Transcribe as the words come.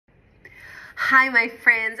Hi, my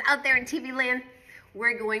friends out there in TV land.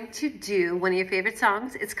 We're going to do one of your favorite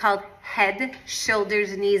songs. It's called Head,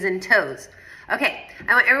 Shoulders, Knees, and Toes. Okay,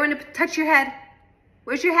 I want everyone to touch your head.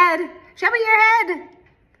 Where's your head? Show me your head.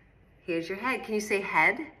 Here's your head. Can you say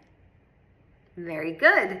head? Very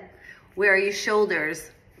good. Where are your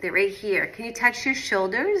shoulders? They're right here. Can you touch your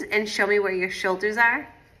shoulders and show me where your shoulders are?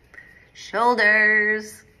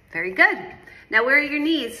 Shoulders. Very good. Now where are your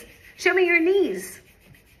knees? Show me your knees.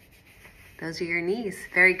 Those are your knees.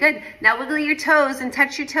 Very good. Now wiggle your toes and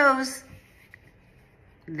touch your toes.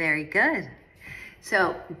 Very good.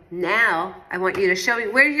 So now I want you to show me,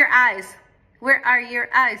 where are your eyes? Where are your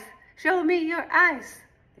eyes? Show me your eyes.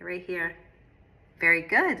 They're right here. Very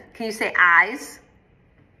good. Can you say eyes?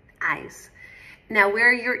 Eyes. Now where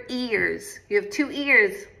are your ears? You have two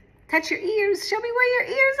ears. Touch your ears. Show me where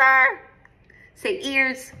your ears are. Say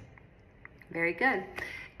ears. Very good.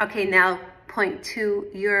 Okay, now point to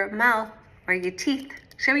your mouth or your teeth.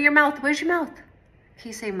 Show me your mouth. Where's your mouth? Can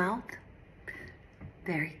you say mouth?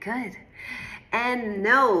 Very good. And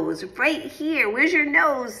nose, right here. Where's your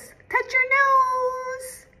nose? Touch your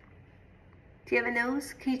nose. Do you have a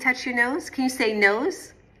nose? Can you touch your nose? Can you say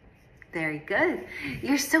nose? Very good.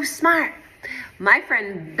 You're so smart. My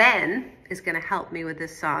friend Ben is going to help me with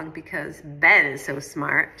this song because Ben is so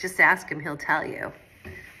smart. Just ask him, he'll tell you.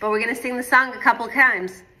 But we're going to sing the song a couple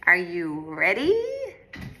times. Are you ready?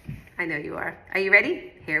 I know you are. Are you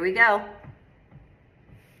ready? Here we go.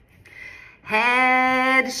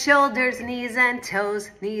 Head, shoulders, knees and toes,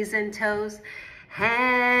 knees and toes.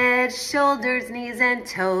 Head, shoulders, knees and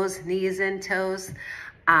toes, knees and toes.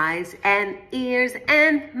 Eyes and ears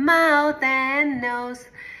and mouth and nose.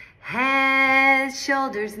 Head,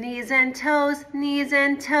 shoulders, knees and toes, knees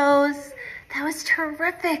and toes. That was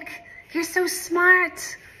terrific. You're so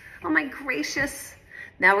smart. Oh my gracious.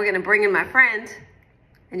 Now we're gonna bring in my friend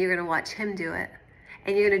and you're gonna watch him do it.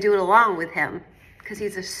 And you're gonna do it along with him because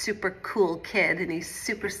he's a super cool kid and he's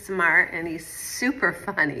super smart and he's super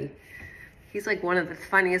funny. He's like one of the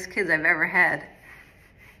funniest kids I've ever had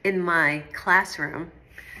in my classroom.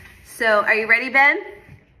 So are you ready, Ben?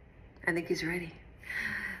 I think he's ready.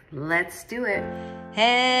 Let's do it.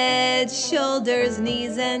 Head, shoulders,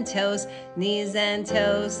 knees and toes, knees and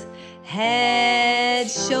toes. Head,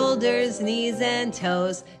 shoulders, knees and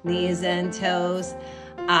toes, knees and toes.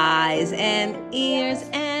 Eyes and ears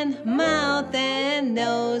and mouth and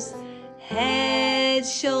nose. Head,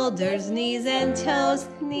 shoulders, knees and toes,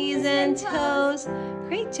 knees and toes.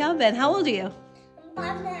 Great job, Ben. How old are you?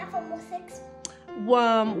 5.5, almost 6.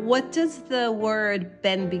 What does the word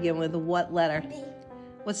Ben begin with? What letter? B.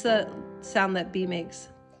 What's the sound that B makes?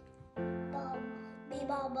 Bob. B.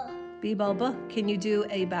 Baba. B Bulba. Can you do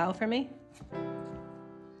a bow for me?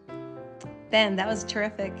 Ben, that was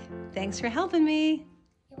terrific. Thanks for helping me.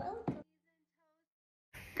 You're welcome.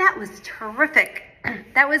 That was terrific.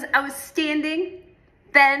 That was outstanding.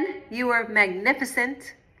 Ben, you were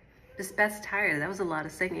magnificent. Miss Beth's tired. That was a lot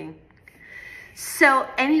of singing. So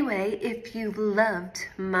anyway, if you loved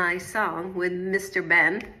my song with Mr.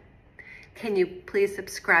 Ben, can you please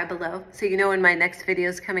subscribe below so you know when my next video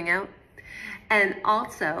is coming out? And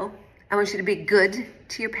also, I want you to be good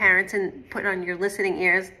to your parents and put on your listening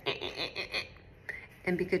ears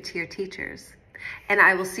and be good to your teachers. And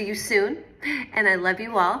I will see you soon. And I love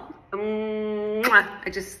you all. I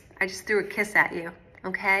just threw a kiss at you,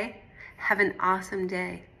 okay? Have an awesome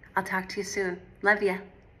day. I'll talk to you soon. Love ya.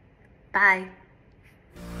 Bye.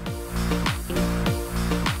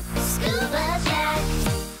 Scuba Jack.